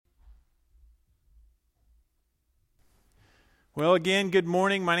Well, again, good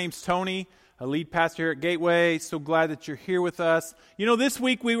morning. My name's Tony, a lead pastor here at Gateway. So glad that you're here with us. You know, this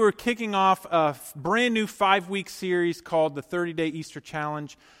week we were kicking off a brand new 5-week series called the 30-Day Easter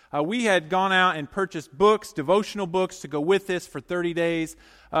Challenge. We had gone out and purchased books, devotional books, to go with this for 30 days.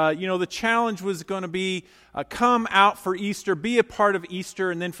 The challenge was going to be come out for Easter, be a part of Easter,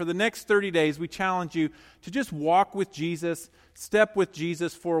 and then for the next 30 days, we challenge you to just walk with Jesus, step with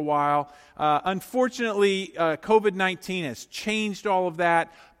Jesus for a while. Unfortunately, COVID-19 has changed all of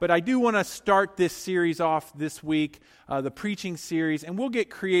that, but I do want to start this series off this week, the preaching series, and we'll get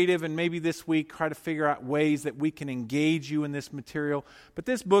creative and maybe this week try to figure out ways that we can engage you in this material. But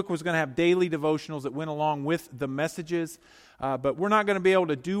this book was going to have daily devotionals that went along with the messages, but we're not going to be able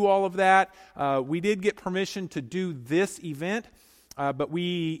to do all of that. We did get permission to do this event, but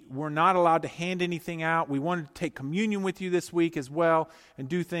we were not allowed to hand anything out. We wanted to take communion with you this week as well and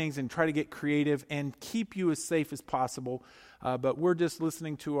do things and try to get creative and keep you as safe as possible. But we're just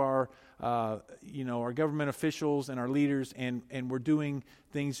listening to our government officials and our leaders, and we're doing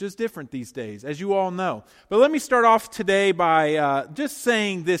things just different these days, as you all know. But let me start off today by just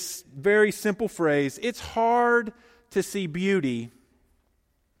saying this very simple phrase. It's hard to see beauty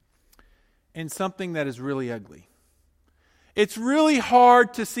in something that is really ugly. It's really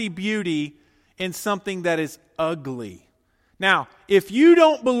hard to see beauty in something that is ugly. Now, if you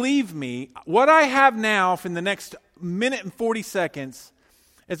don't believe me, what I have now for the next minute and 40 seconds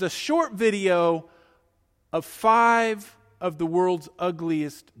is a short video of 5 of the world's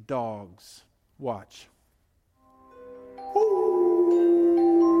ugliest dogs. Watch.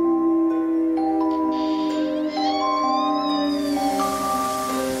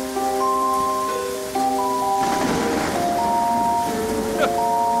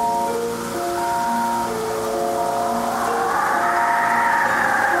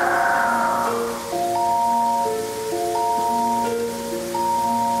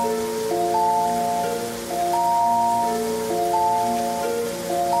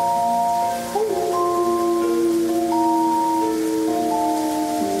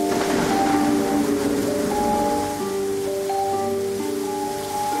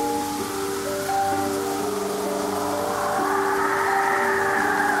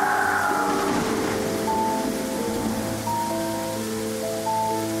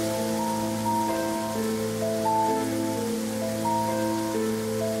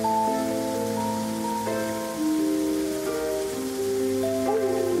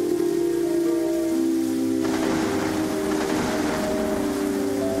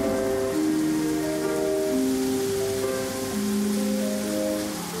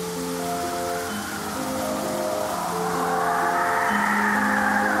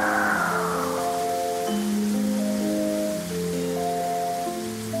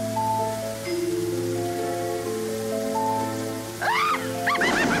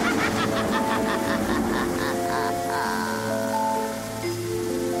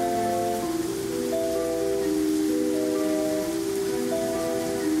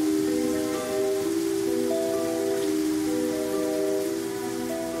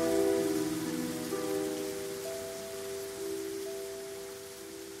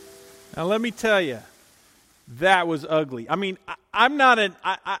 Now, let me tell you, that was ugly. I mean,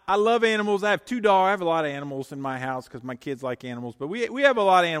 I love animals. I have 2 dogs. I have a lot of animals in my house because my kids like animals. But we have a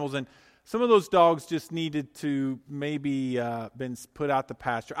lot of animals, and some of those dogs just needed to maybe been put out to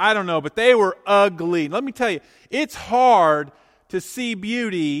pasture. I don't know, but they were ugly. Let me tell you, it's hard to see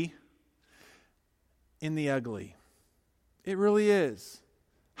beauty in the ugly. It really is.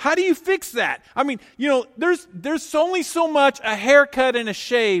 How do you fix that? I mean, there's only so much a haircut and a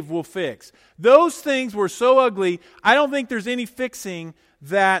shave will fix. Those things were so ugly, I don't think there's any fixing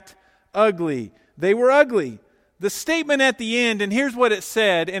that ugly. They were ugly. The statement at the end, and here's what it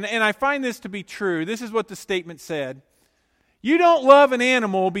said, and I find this to be true. This is what the statement said. You don't love an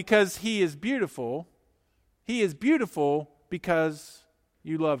animal because he is beautiful. He is beautiful because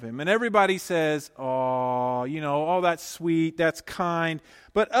you love him. And everybody says, oh, that's sweet, that's kind.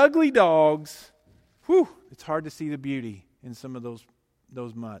 But ugly dogs, it's hard to see the beauty in some of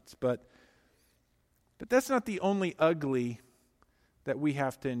those mutts. But that's not the only ugly that we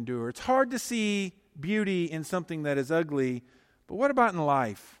have to endure. It's hard to see beauty in something that is ugly, but what about in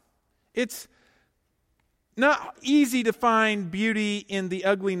life? It's not easy to find beauty in the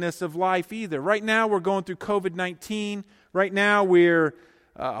ugliness of life either. Right now we're going through COVID-19. Right now we're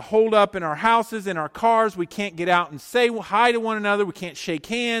holed up in our houses, in our cars. We can't get out and say hi to one another. We can't shake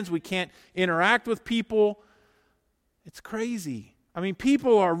hands. We can't interact with people. It's crazy. I mean,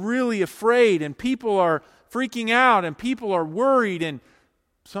 people are really afraid, and people are freaking out, and people are worried, and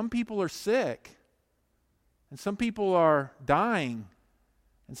some people are sick. And some people are dying.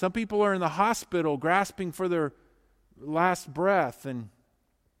 And some people are in the hospital grasping for their last breath and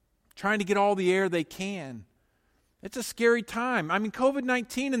trying to get all the air they can. It's a scary time. I mean,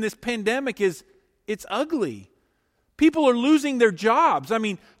 COVID-19 and this pandemic it's ugly. People are losing their jobs. I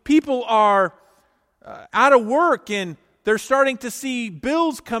mean, people are out of work and they're starting to see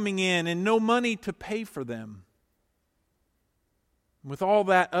bills coming in and no money to pay for them. With all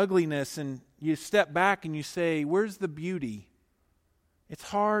that ugliness, and you step back and you say, where's the beauty? It's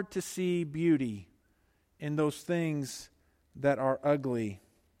hard to see beauty in those things that are ugly.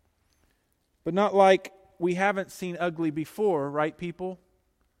 But not like we haven't seen ugly before, right, people?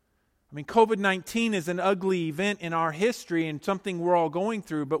 I mean, COVID-19 is an ugly event in our history and something we're all going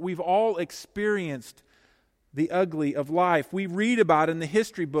through, but we've all experienced the ugly of life. We read about in the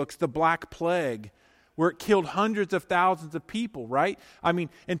history books the Black Plague, where it killed hundreds of thousands of people, right? I mean,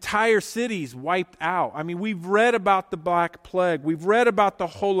 entire cities wiped out. I mean, we've read about the Black Plague. We've read about the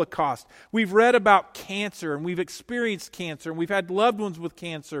Holocaust. We've read about cancer, and we've experienced cancer, and we've had loved ones with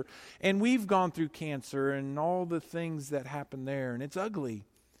cancer, and we've gone through cancer and all the things that happen there, and it's ugly.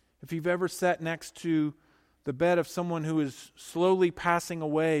 If you've ever sat next to the bed of someone who is slowly passing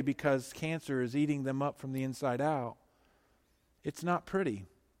away because cancer is eating them up from the inside out, it's not pretty.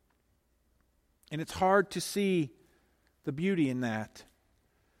 And it's hard to see the beauty in that.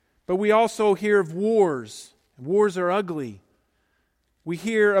 But we also hear of wars. Wars are ugly. We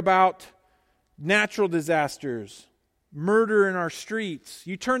hear about natural disasters, murder in our streets.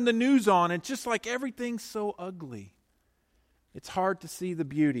 You turn the news on, and just like everything's so ugly. It's hard to see the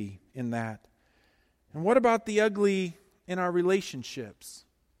beauty in that. And what about the ugly in our relationships?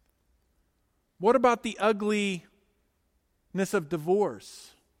 What about the ugliness of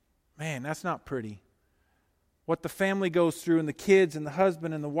divorce? Man, that's not pretty. What the family goes through, and the kids and the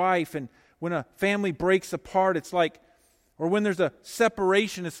husband and the wife, and when a family breaks apart, it's like, or when there's a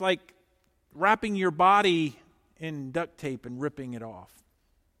separation, it's like wrapping your body in duct tape and ripping it off.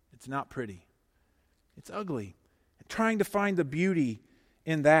 It's not pretty. It's ugly. Trying to find the beauty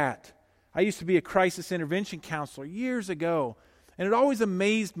in that. I used to be a crisis intervention counselor years ago, and it always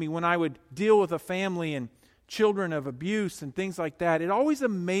amazed me when I would deal with a family and children of abuse and things like that. It always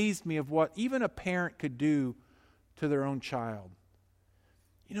amazed me of what even a parent could do to their own child.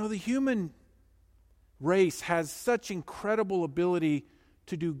 You know, the human race has such incredible ability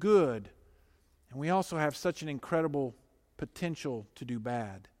to do good, and we also have such an incredible potential to do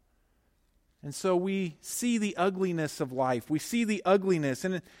bad. And so we see the ugliness of life. We see the ugliness,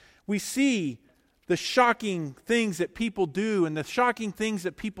 and we see the shocking things that people do, and the shocking things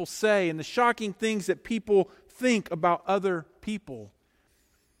that people say, and the shocking things that people think about other people.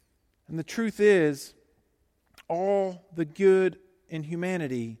 And the truth is, all the good in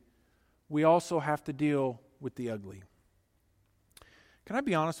humanity, we also have to deal with the ugly. Can I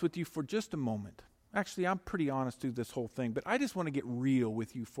be honest with you for just a moment? Actually, I'm pretty honest through this whole thing, but I just want to get real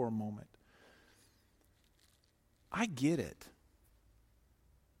with you for a moment. I get it.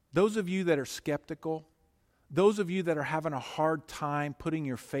 Those of you that are skeptical, those of you that are having a hard time putting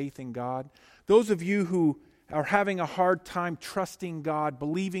your faith in God, those of you who are having a hard time trusting God,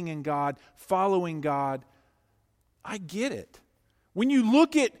 believing in God, following God, I get it. When you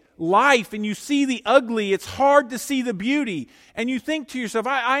look at life and you see the ugly, it's hard to see the beauty. And you think to yourself,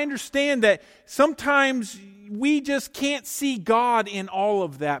 I understand that sometimes we just can't see God in all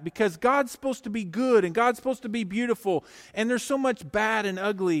of that because God's supposed to be good and God's supposed to be beautiful, and there's so much bad and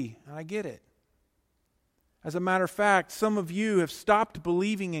ugly. And I get it. As a matter of fact, some of you have stopped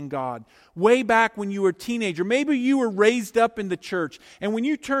believing in God way back when you were a teenager. Maybe you were raised up in the church, and when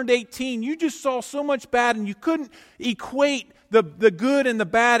you turned 18, you just saw so much bad and you couldn't equate the good and the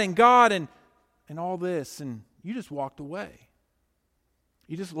bad in God and all this, and you just walked away.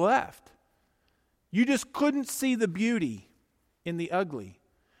 You just left. You just couldn't see the beauty in the ugly.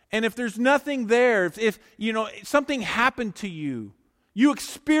 And if there's nothing there, if something happened to you, you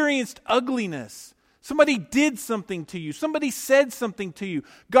experienced ugliness. Somebody did something to you. Somebody said something to you.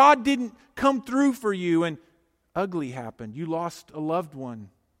 God didn't come through for you, and ugly happened. You lost a loved one.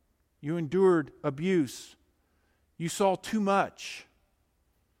 You endured abuse. You saw too much.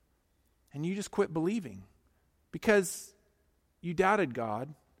 And you just quit believing because you doubted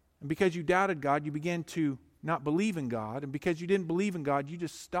God. And because you doubted God, you began to not believe in God. And because you didn't believe in God, you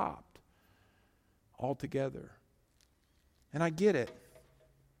just stopped altogether. And I get it.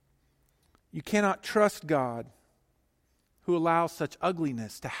 You cannot trust God who allows such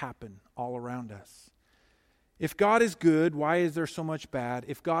ugliness to happen all around us. If God is good, why is there so much bad?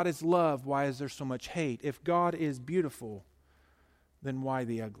 If God is love, why is there so much hate? If God is beautiful, then why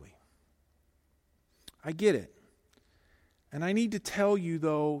the ugly? I get it. And I need to tell you,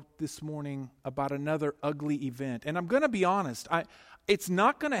 though, this morning about another ugly event. And I'm going to be honest, it's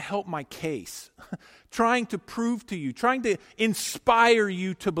not going to help my case, trying to prove to you, trying to inspire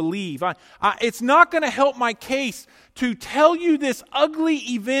you to believe. It's not going to help my case to tell you this ugly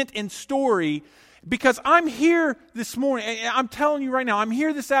event and story, because I'm here this morning, I'm telling you right now, I'm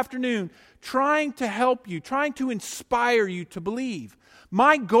here this afternoon trying to help you, trying to inspire you to believe.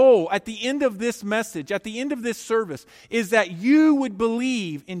 My goal at the end of this message, at the end of this service, is that you would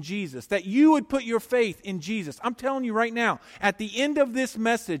believe in Jesus, that you would put your faith in Jesus. I'm telling you right now, at the end of this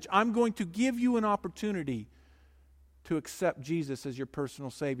message, I'm going to give you an opportunity to accept Jesus as your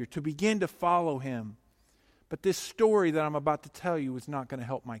personal Savior, to begin to follow Him. But this story that I'm about to tell you is not going to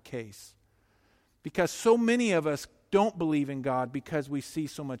help my case, because so many of us don't believe in God because we see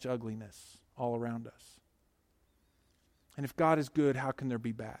so much ugliness all around us. And if God is good, how can there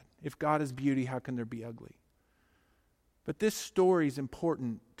be bad? If God is beauty, how can there be ugly? But this story is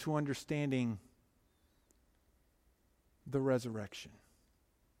important to understanding the resurrection.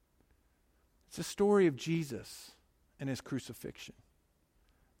 It's a story of Jesus and His crucifixion.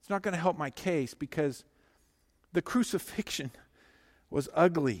 It's not going to help my case because the crucifixion was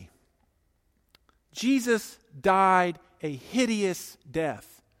ugly. Jesus died a hideous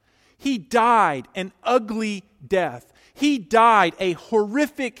death. He died an ugly death. He died a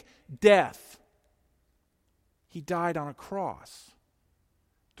horrific death. He died on a cross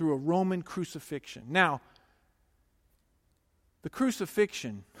through a Roman crucifixion. Now, the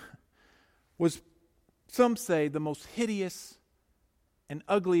crucifixion was, some say, the most hideous and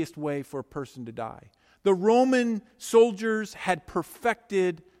ugliest way for a person to die. The Roman soldiers had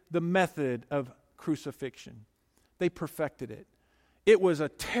perfected the method of crucifixion. They perfected it. It was a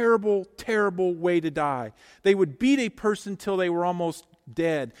terrible, terrible way to die. They would beat a person till they were almost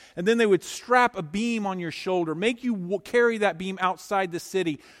dead. And then they would strap a beam on your shoulder, make you carry that beam outside the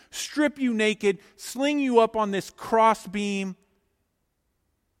city, strip you naked, sling you up on this cross beam,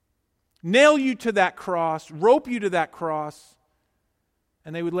 nail you to that cross, rope you to that cross,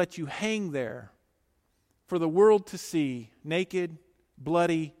 and they would let you hang there for the world to see, naked,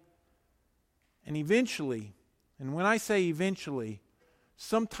 bloody, and eventually, and when I say eventually,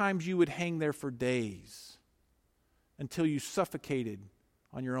 sometimes you would hang there for days until you suffocated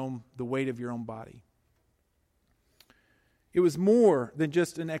on the weight of your own body. It was more than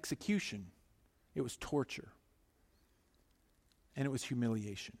just an execution. It was torture. And it was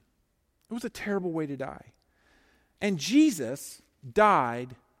humiliation. It was a terrible way to die. And Jesus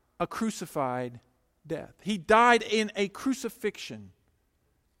died a crucified death. He died in a crucifixion.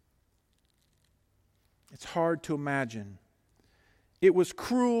 It's hard to imagine. It was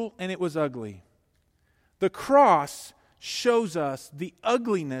cruel and it was ugly. The cross shows us the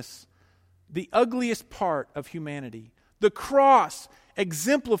ugliness, the ugliest part of humanity. The cross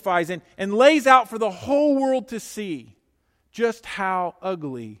exemplifies and lays out for the whole world to see just how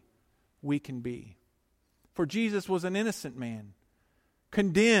ugly we can be. For Jesus was an innocent man,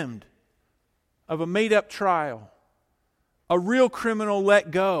 condemned of a made-up trial, a real criminal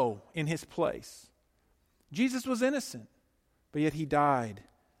let go in his place. Jesus was innocent, but yet He died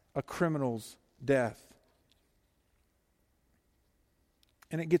a criminal's death.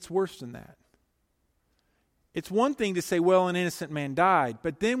 And it gets worse than that. It's one thing to say, well, an innocent man died.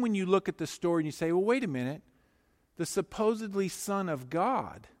 But then when you look at the story and you say, well, wait a minute. The supposedly Son of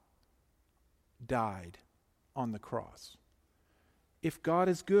God died on the cross. If God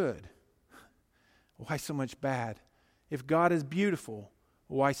is good, why so much bad? If God is beautiful,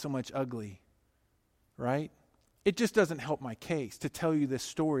 why so much ugly? Right? It just doesn't help my case to tell you this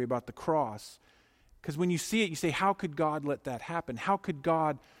story about the cross. Because when you see it, you say, how could God let that happen? How could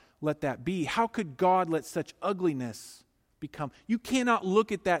God let that be? How could God let such ugliness become? You cannot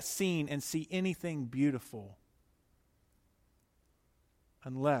look at that scene and see anything beautiful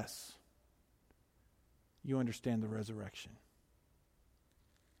unless you understand the resurrection.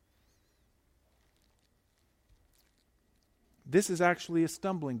 This is actually a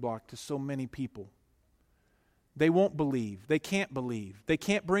stumbling block to so many people. They won't believe. They can't believe. They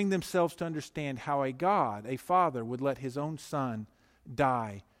can't bring themselves to understand how a God, a Father, would let His own Son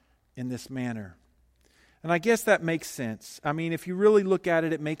die in this manner. And I guess that makes sense. I mean, if you really look at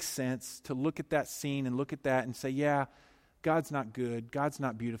it, it makes sense to look at that scene and look at that and say, yeah, God's not good. God's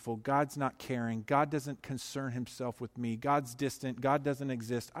not beautiful. God's not caring. God doesn't concern Himself with me. God's distant. God doesn't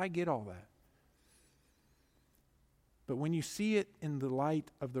exist. I get all that. But when you see it in the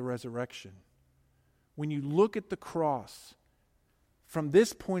light of the resurrection, when you look at the cross from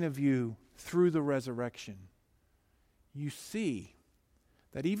this point of view through the resurrection, you see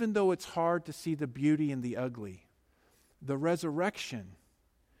that even though it's hard to see the beauty in the ugly, the resurrection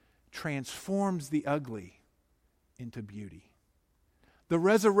transforms the ugly into beauty. The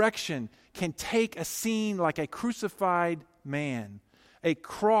resurrection can take a scene like a crucified man, a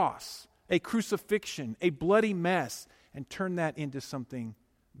cross, a crucifixion, a bloody mess, and turn that into something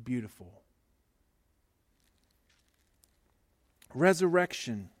beautiful.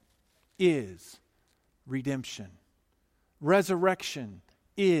 Resurrection is redemption. Resurrection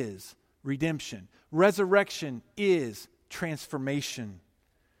is redemption. Resurrection is transformation.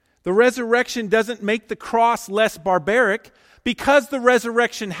 The resurrection doesn't make the cross less barbaric. Because the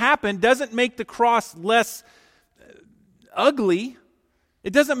resurrection happened doesn't make the cross less ugly.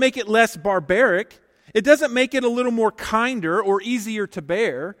 It doesn't make it less barbaric. It doesn't make it a little more kinder or easier to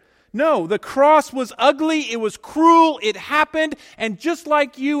bear. No, the cross was ugly, it was cruel, it happened, and just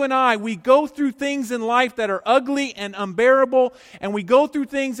like you and I, we go through things in life that are ugly and unbearable, and we go through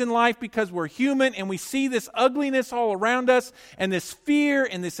things in life because we're human, and we see this ugliness all around us, and this fear,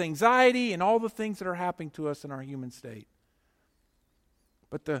 and this anxiety, and all the things that are happening to us in our human state.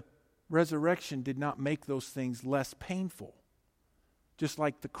 But the resurrection did not make those things less painful, just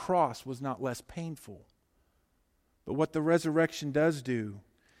like the cross was not less painful. But what the resurrection does do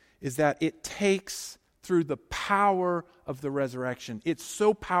is that it takes, through the power of the resurrection, it's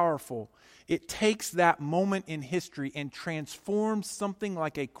so powerful, it takes that moment in history and transforms something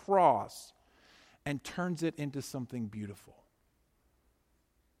like a cross and turns it into something beautiful.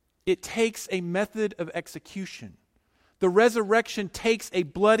 It takes a method of execution. The resurrection takes a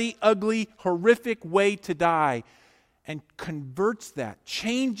bloody, ugly, horrific way to die and converts that,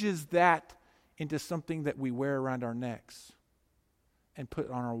 changes that into something that we wear around our necks and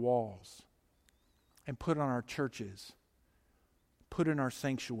put on our walls and put on our churches, put in our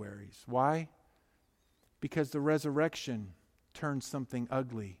sanctuaries. Why? Because the resurrection turns something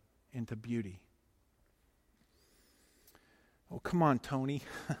ugly into beauty. Oh, come on, Tony.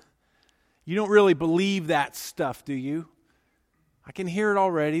 You don't really believe that stuff, do you? I can hear it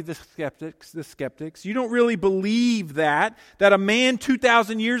already, the skeptics. You don't really believe that a man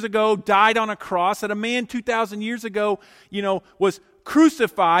 2,000 years ago died on a cross, that a man 2,000 years ago, was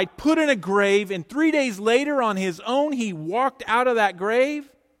crucified, put in a grave, and 3 days later on his own, he walked out of that grave?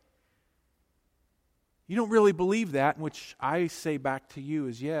 You don't really believe that, which I say back to you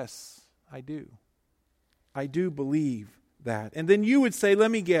is yes, I do. I do believe that. And then you would say,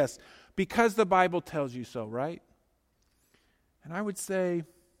 let me guess, because the Bible tells you so, right? And I would say,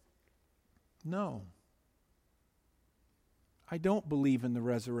 no. I don't believe in the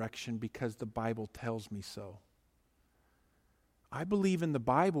resurrection because the Bible tells me so. I believe in the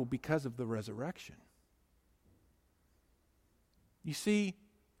Bible because of the resurrection. You see,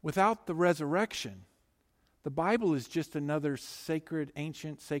 without the resurrection, the Bible is just another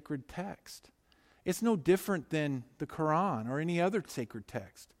ancient sacred text. It's no different than the Quran or any other sacred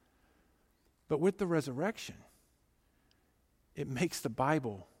text. But with the resurrection, it makes the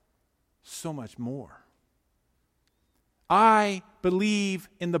Bible so much more. I believe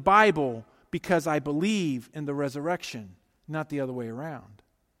in the Bible because I believe in the resurrection, not the other way around.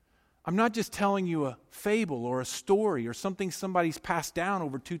 I'm not just telling you a fable or a story or something somebody's passed down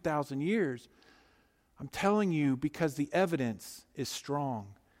over 2,000 years. I'm telling you because the evidence is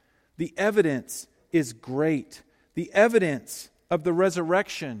strong. The evidence is great. The evidence of the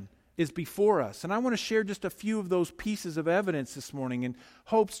resurrection is before us. And I want to share just a few of those pieces of evidence this morning in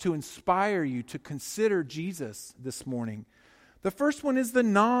hopes to inspire you to consider Jesus this morning. The first one is the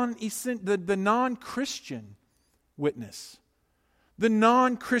non-Christian witness. The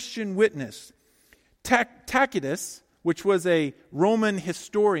non-Christian witness. Tacitus, which was a Roman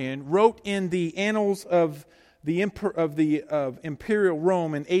historian, wrote in the Annals of Imperial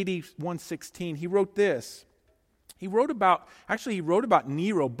Rome in AD 116. He wrote this. He wrote about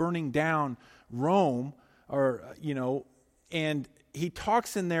Nero burning down Rome, and he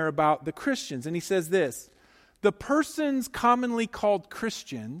talks in there about the Christians, and he says this: the persons commonly called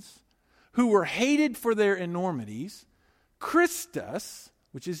Christians, who were hated for their enormities, Christus,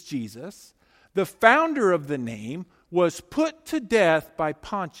 which is Jesus, the founder of the name, was put to death by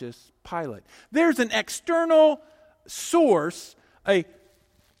Pontius Pilate. There's an external source, a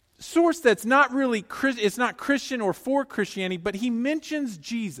source that's not really, it's not Christian or for Christianity, but he mentions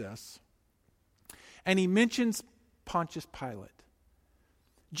Jesus and he mentions Pontius Pilate.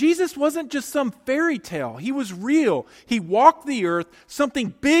 Jesus wasn't just some fairy tale. He was real. He walked the earth.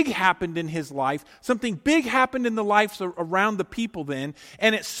 Something big happened in his life. Something big happened in the lives around the people then.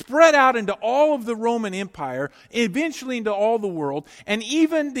 And it spread out into all of the Roman Empire, eventually into all the world. And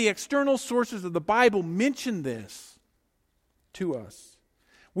even the external sources of the Bible mention this to us.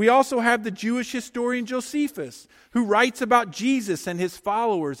 We also have the Jewish historian Josephus, who writes about Jesus and his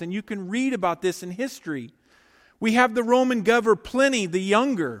followers, and you can read about this in history. We have the Roman governor Pliny the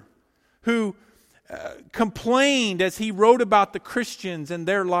Younger, who complained as he wrote about the Christians and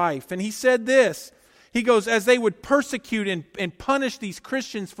their life. And he said this, he goes, as they would persecute and punish these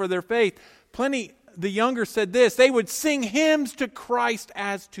Christians for their faith, Pliny the Younger said this, they would sing hymns to Christ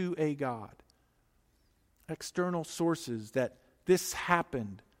as to a God. External sources that this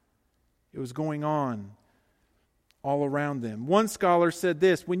happened. It was going on all around them. One scholar said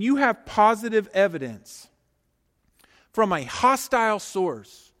this, when you have positive evidence from a hostile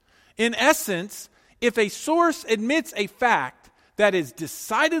source, in essence, if a source admits a fact that is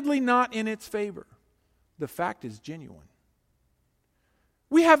decidedly not in its favor, the fact is genuine.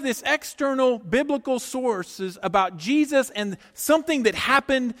 We have this external biblical sources about Jesus and something that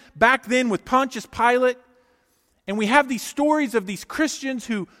happened back then with Pontius Pilate. And we have these stories of these Christians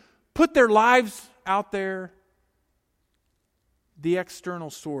who put their lives out there. The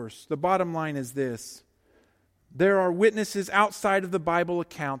external source. The bottom line is this. There are witnesses outside of the Bible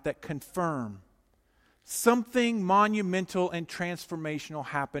account that confirm something monumental and transformational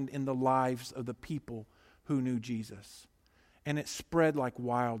happened in the lives of the people who knew Jesus. And it spread like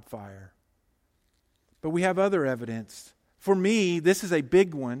wildfire. But we have other evidence. For me, this is a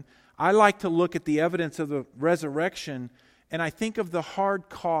big one. I like to look at the evidence of the resurrection, and I think of the hard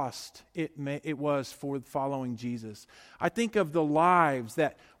cost it was for following Jesus. I think of the lives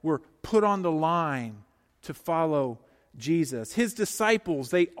that were put on the line to follow Jesus. His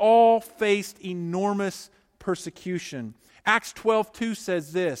disciples, they all faced enormous persecution. Acts 12:2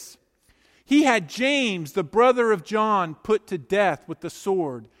 says this, he had James, the brother of John, put to death with the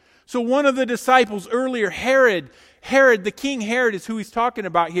sword. So one of the disciples earlier, Herod, the King Herod is who he's talking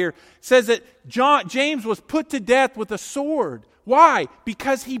about here, says that James was put to death with a sword. Why?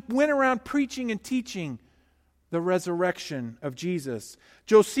 Because he went around preaching and teaching the resurrection of Jesus.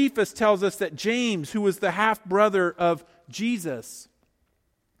 Josephus tells us that James, who was the half-brother of Jesus,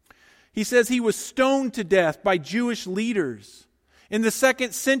 he says he was stoned to death by Jewish leaders. In the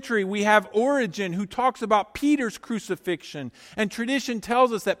 2nd century, we have Origen who talks about Peter's crucifixion. And tradition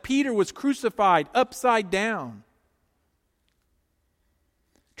tells us that Peter was crucified upside down.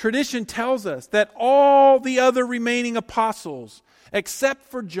 Tradition tells us that all the other remaining apostles, except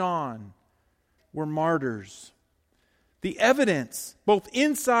for John, were martyrs. The evidence, both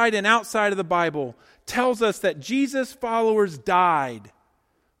inside and outside of the Bible, tells us that Jesus' followers died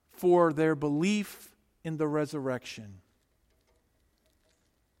for their belief in the resurrection.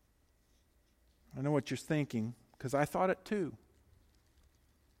 I know what you're thinking, because I thought it too.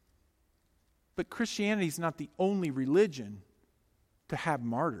 But Christianity is not the only religion to have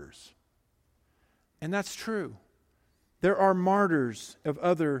martyrs. And that's true. There are martyrs of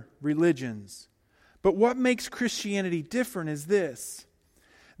other religions. But what makes Christianity different is this.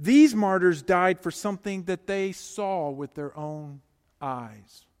 These martyrs died for something that they saw with their own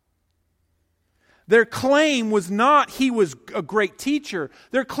eyes. Their claim was not he was a great teacher.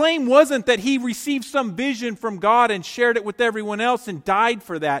 Their claim wasn't that he received some vision from God and shared it with everyone else and died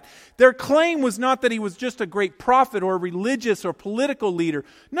for that. Their claim was not that he was just a great prophet or a religious or political leader.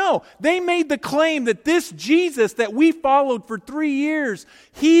 No, they made the claim that this Jesus that we followed for 3 years,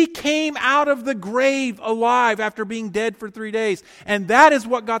 he came out of the grave alive after being dead for 3 days. And that is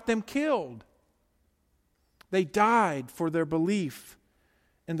what got them killed. They died for their belief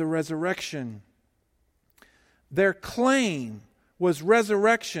in the resurrection. Their claim was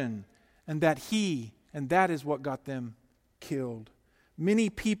resurrection, and that is what got them killed. Many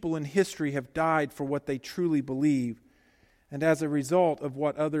people in history have died for what they truly believe, and as a result of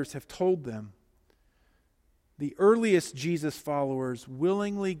what others have told them. The earliest Jesus followers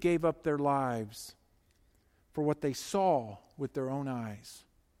willingly gave up their lives for what they saw with their own eyes.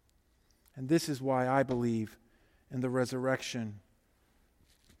 And this is why I believe in the resurrection.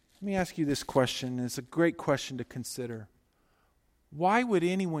 Let me ask you this question. It's a great question to consider. Why would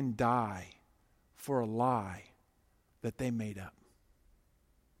anyone die for a lie that they made up?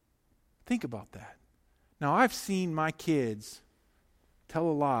 Think about that. Now, I've seen my kids tell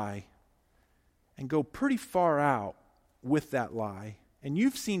a lie and go pretty far out with that lie. And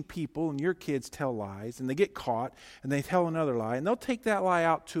you've seen people and your kids tell lies, and they get caught, and they tell another lie, and they'll take that lie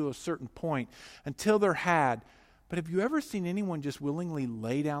out to a certain point until they're had. But have you ever seen anyone just willingly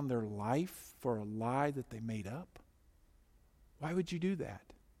lay down their life for a lie that they made up? Why would you do that?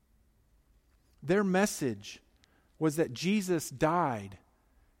 Their message was that Jesus died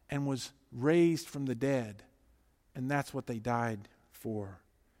and was raised from the dead, and that's what they died for.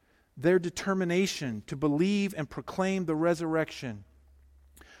 Their determination to believe and proclaim the resurrection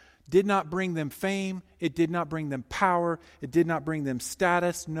did not bring them fame. It did not bring them power. It did not bring them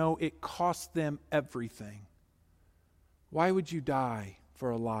status. No, it cost them everything. Why would you die for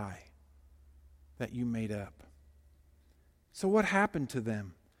a lie that you made up? So what happened to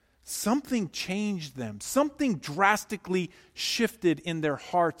them? Something changed them. Something drastically shifted in their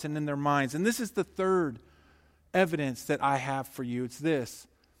hearts and in their minds. And this is the third evidence that I have for you. It's this.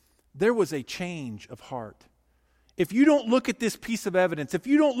 There was a change of heart. If you don't look at this piece of evidence, if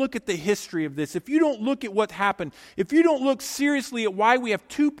you don't look at the history of this, if you don't look at what happened, if you don't look seriously at why we have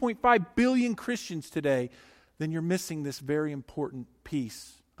 2.5 billion Christians today, then you're missing this very important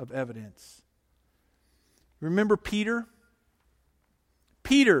piece of evidence. Remember Peter?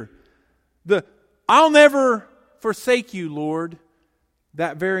 Peter, I'll never forsake you, Lord.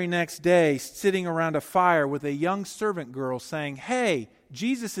 That very next day, sitting around a fire with a young servant girl saying, hey,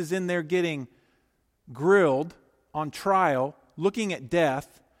 Jesus is in there getting grilled on trial, looking at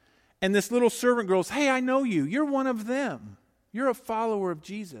death. And this little servant girl says, hey, I know you. You're one of them. You're a follower of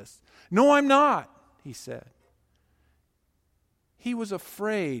Jesus. No, I'm not, he said. He was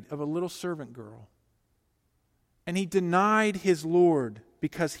afraid of a little servant girl. And he denied his Lord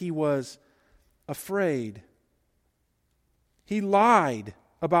because he was afraid. He lied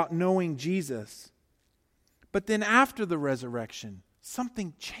about knowing Jesus. But then after the resurrection,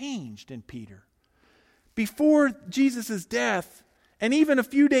 something changed in Peter. Before Jesus' death, and even a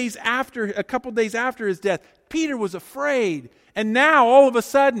couple days after his death, Peter was afraid. And now, all of a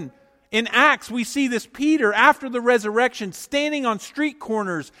sudden, in Acts, we see this Peter, after the resurrection, standing on street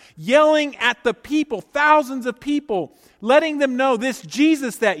corners, yelling at the people, thousands of people, letting them know this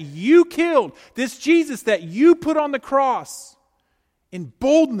Jesus that you killed, this Jesus that you put on the cross. In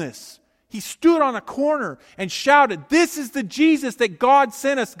boldness, he stood on a corner and shouted, this is the Jesus that God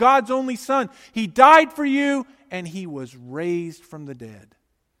sent us, God's only Son. He died for you, and he was raised from the dead.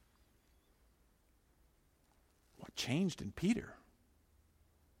 What changed in Peter?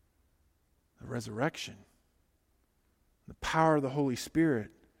 The resurrection, the power of the Holy Spirit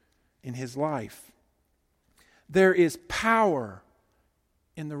in his life. There is power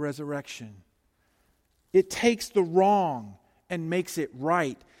in the resurrection. It takes the wrong and makes it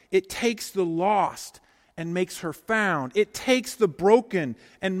right. It takes the lost and makes her found. It takes the broken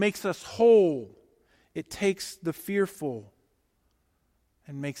and makes us whole. It takes the fearful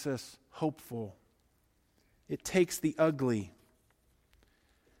and makes us hopeful. It takes the ugly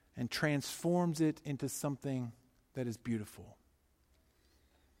and transforms it into something that is beautiful.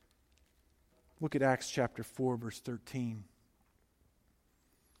 Look at Acts chapter 4, verse 13.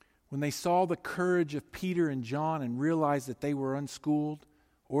 When they saw the courage of Peter and John and realized that they were unschooled,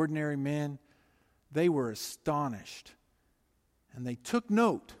 ordinary men, they were astonished. And they took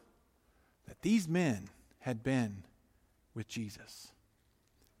note that these men had been with Jesus.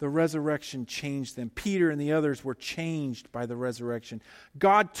 The resurrection changed them. Peter and the others were changed by the resurrection.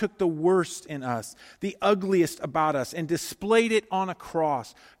 God took the worst in us, the ugliest about us, and displayed it on a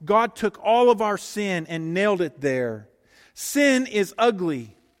cross. God took all of our sin and nailed it there. Sin is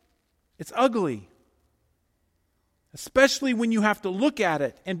ugly. It's ugly. Especially when you have to look at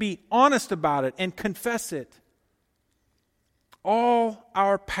it and be honest about it and confess it. All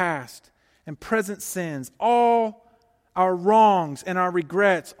our past and present sins, all our wrongs and our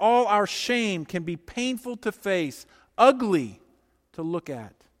regrets, all our shame can be painful to face, ugly to look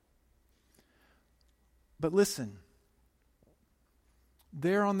at. But listen,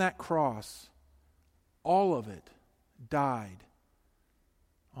 there on that cross, all of it died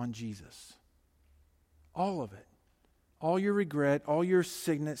on Jesus. All of it. All your regret, all your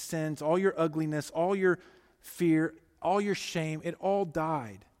sins, all your ugliness, all your fear, all your shame, it all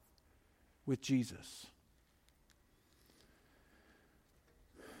died with Jesus.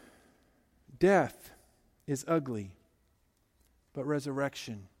 Death is ugly, but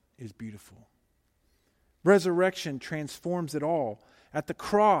resurrection is beautiful. Resurrection transforms it all. At the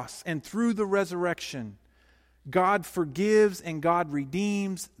cross and through the resurrection, God forgives and God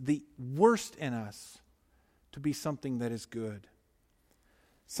redeems the worst in us to be something that is good.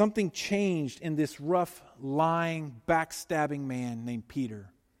 Something changed in this rough, lying, backstabbing man named Peter.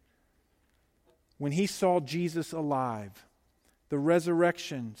 When he saw Jesus alive, the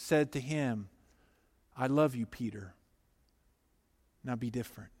resurrection said to him, I love you, Peter. Now be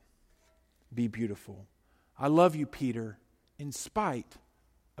different. Be beautiful. I love you, Peter, in spite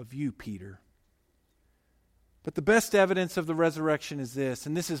of you, Peter. But the best evidence of the resurrection is this,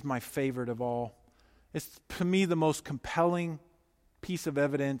 and this is my favorite of all. It's, to me, the most compelling piece of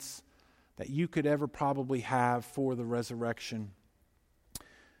evidence that you could ever probably have for the resurrection.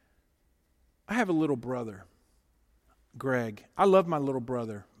 I have a little brother, Greg. I love my little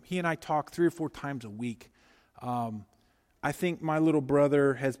brother. He and I talk 3 or 4 times a week. I think my little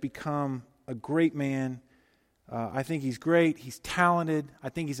brother has become a great man. I think he's great. He's talented. I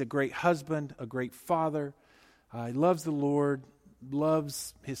think he's a great husband, a great father. He loves the Lord,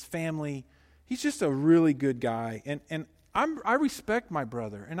 loves his family. He's just a really good guy. And I respect my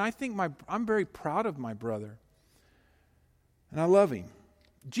brother. And I think I'm very proud of my brother. And I love him.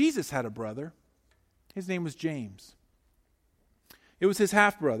 Jesus had a brother. His name was James. It was his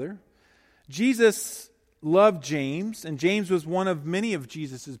half-brother. Jesus loved James, and James was one of many of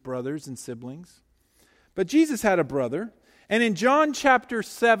Jesus' brothers and siblings. But Jesus had a brother, and in John chapter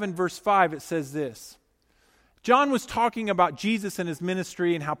 7, verse 5, it says this. John was talking about Jesus and his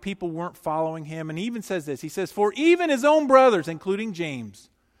ministry and how people weren't following him, and he even says this. He says, "For even his own brothers, including James,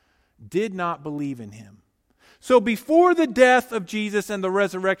 did not believe in him." So before the death of Jesus and the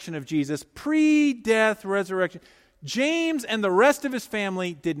resurrection of Jesus, pre-death resurrection, James and the rest of his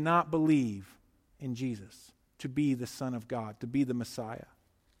family did not believe in Jesus to be the Son of God, to be the Messiah.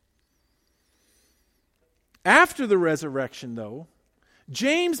 After the resurrection, though,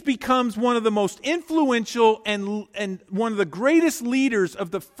 James becomes one of the most influential and one of the greatest leaders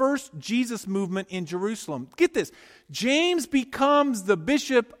of the first Jesus movement in Jerusalem. Get this. James becomes the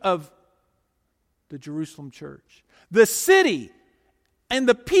bishop of the Jerusalem church. The city and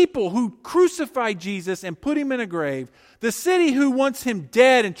the people who crucified Jesus and put him in a grave, the city who wants him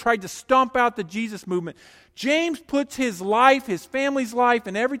dead and tried to stomp out the Jesus movement, James puts his life, his family's life,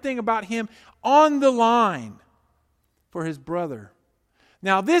 and everything about him on the line for his brother.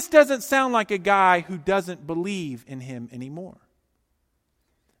 Now, this doesn't sound like a guy who doesn't believe in him anymore.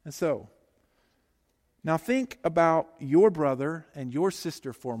 And so, now think about your brother and your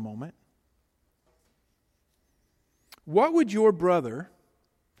sister for a moment. What would your brother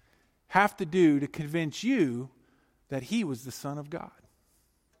have to do to convince you that he was the Son of God?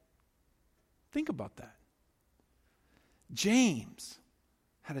 Think about that. James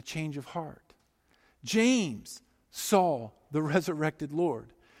had a change of heart. James saw the resurrected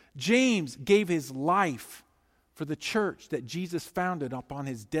Lord. James gave his life for the church that Jesus founded upon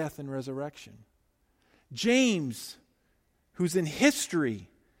his death and resurrection. James, who's in history,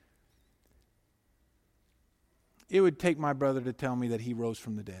 it would take my brother to tell me that he rose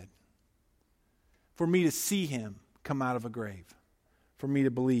from the dead. For me to see him come out of a grave. For me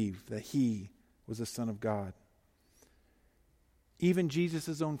to believe that he was the Son of God. Even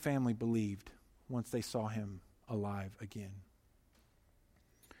Jesus' own family believed once they saw him alive again.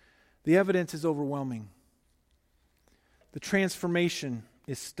 The evidence is overwhelming. The transformation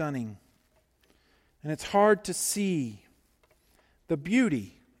is stunning. And it's hard to see the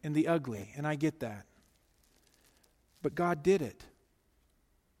beauty in the ugly, and I get that. But God did it.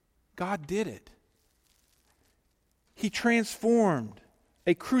 God did it. He transformed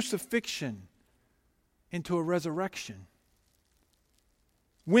a crucifixion into a resurrection.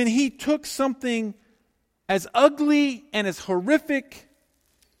 When he took something as ugly and as horrific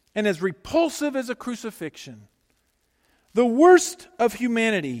and as repulsive as a crucifixion, the worst of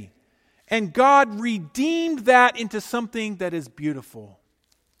humanity, and God redeemed that into something that is beautiful.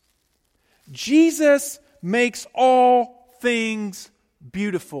 Jesus makes all things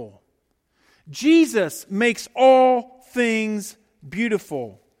beautiful. Jesus makes all things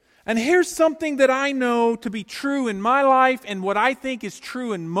beautiful. And here's something that I know to be true in my life and what I think is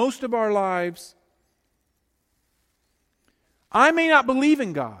true in most of our lives. I may not believe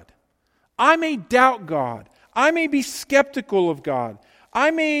in God. I may doubt God. I may be skeptical of God.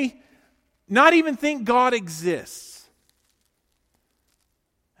 I may not even think God exists.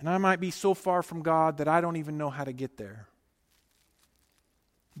 And I might be so far from God that I don't even know how to get there.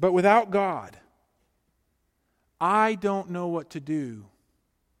 But without God, I don't know what to do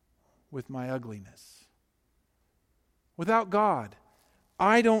with my ugliness. Without God,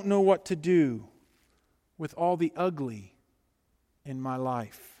 I don't know what to do with all the ugly in my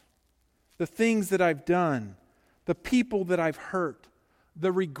life. The things that I've done, the people that I've hurt,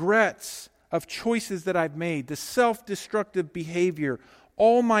 the regrets of choices that I've made, the self-destructive behavior,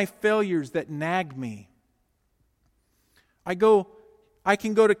 all my failures that nag me. I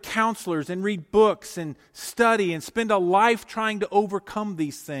can go to counselors and read books and study and spend a life trying to overcome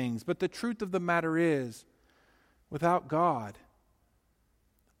these things. But the truth of the matter is, without God,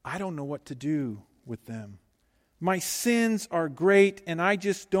 I don't know what to do with them. My sins are great, and I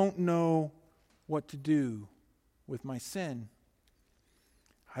just don't know what to do with my sin.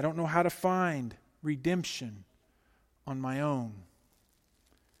 I don't know how to find redemption on my own.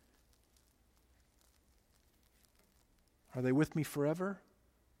 Are they with me forever?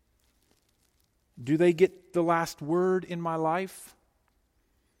 Do they get the last word in my life?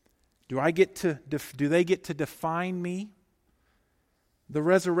 Do they get to define me? The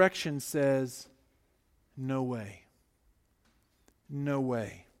resurrection says, no way. No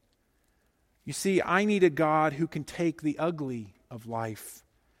way. You see, I need a God who can take the ugly of life,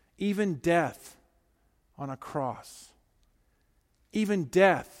 even death on a cross, even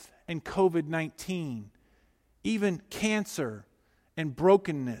death and COVID-19, even cancer and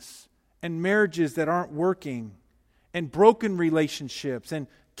brokenness and marriages that aren't working and broken relationships and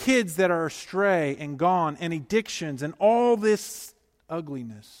kids that are astray and gone and addictions and all this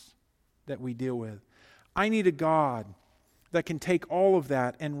ugliness that we deal with. I need a God that can take all of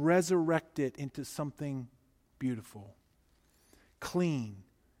that and resurrect it into something beautiful, clean,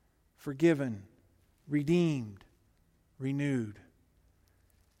 forgiven, redeemed, renewed.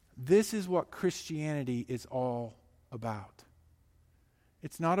 This is what Christianity is all about.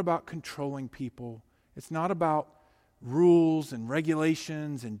 It's not about controlling people. It's not about rules and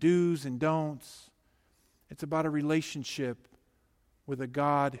regulations and do's and don'ts. It's about a relationship with a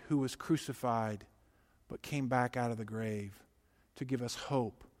God who was crucified but came back out of the grave to give us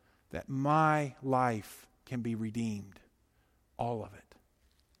hope that my life can be redeemed, all of it.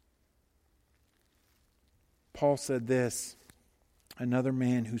 Paul said this, another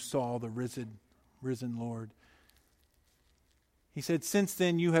man who saw the risen Lord. He said, "Since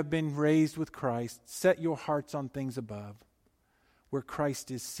then you have been raised with Christ, set your hearts on things above, where Christ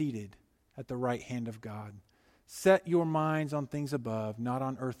is seated at the right hand of God. Set your minds on things above, not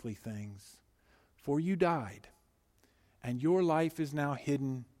on earthly things. For you died, and your life is now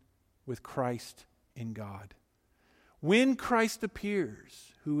hidden with Christ in God. When Christ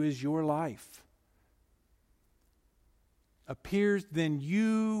appears, who is your life, appears, then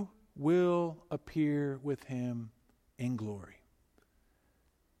you will appear with him in glory."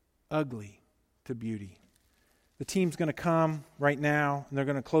 Ugly to beauty. The team's going to come right now, and they're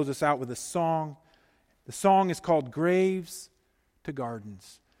going to close us out with a song. The song is called Graves to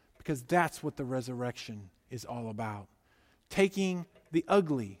Gardens, because that's what the resurrection is all about. Taking the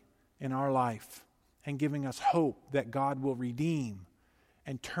ugly in our life and giving us hope that God will redeem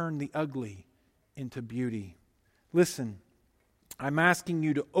and turn the ugly into beauty. Listen, I'm asking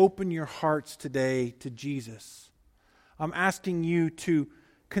you to open your hearts today to Jesus. I'm asking you to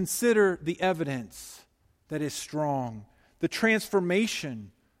consider the evidence that is strong, the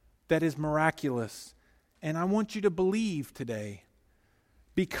transformation that is miraculous. And I want you to believe today,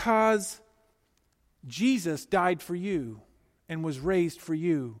 because Jesus died for you and was raised for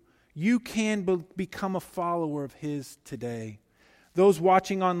you, you can become a follower of his today. Those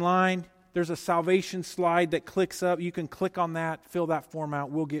watching online, there's a salvation slide that clicks up. You can click on that, fill that form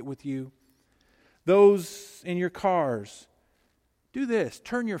out. We'll get with you. Those in your cars, do this.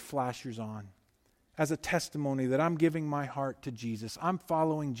 Turn your flashers on as a testimony that I'm giving my heart to Jesus. I'm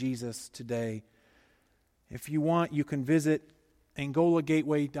following Jesus today. If you want, you can visit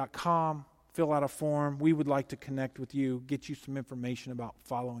angolagateway.com, fill out a form. We would like to connect with you, get you some information about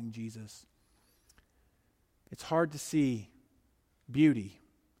following Jesus. It's hard to see beauty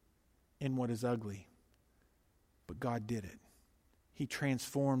in what is ugly, but God did it. He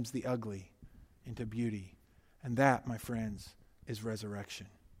transforms the ugly into beauty. And that, my friends, is resurrection.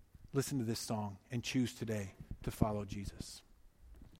 Listen to this song and choose today to follow Jesus.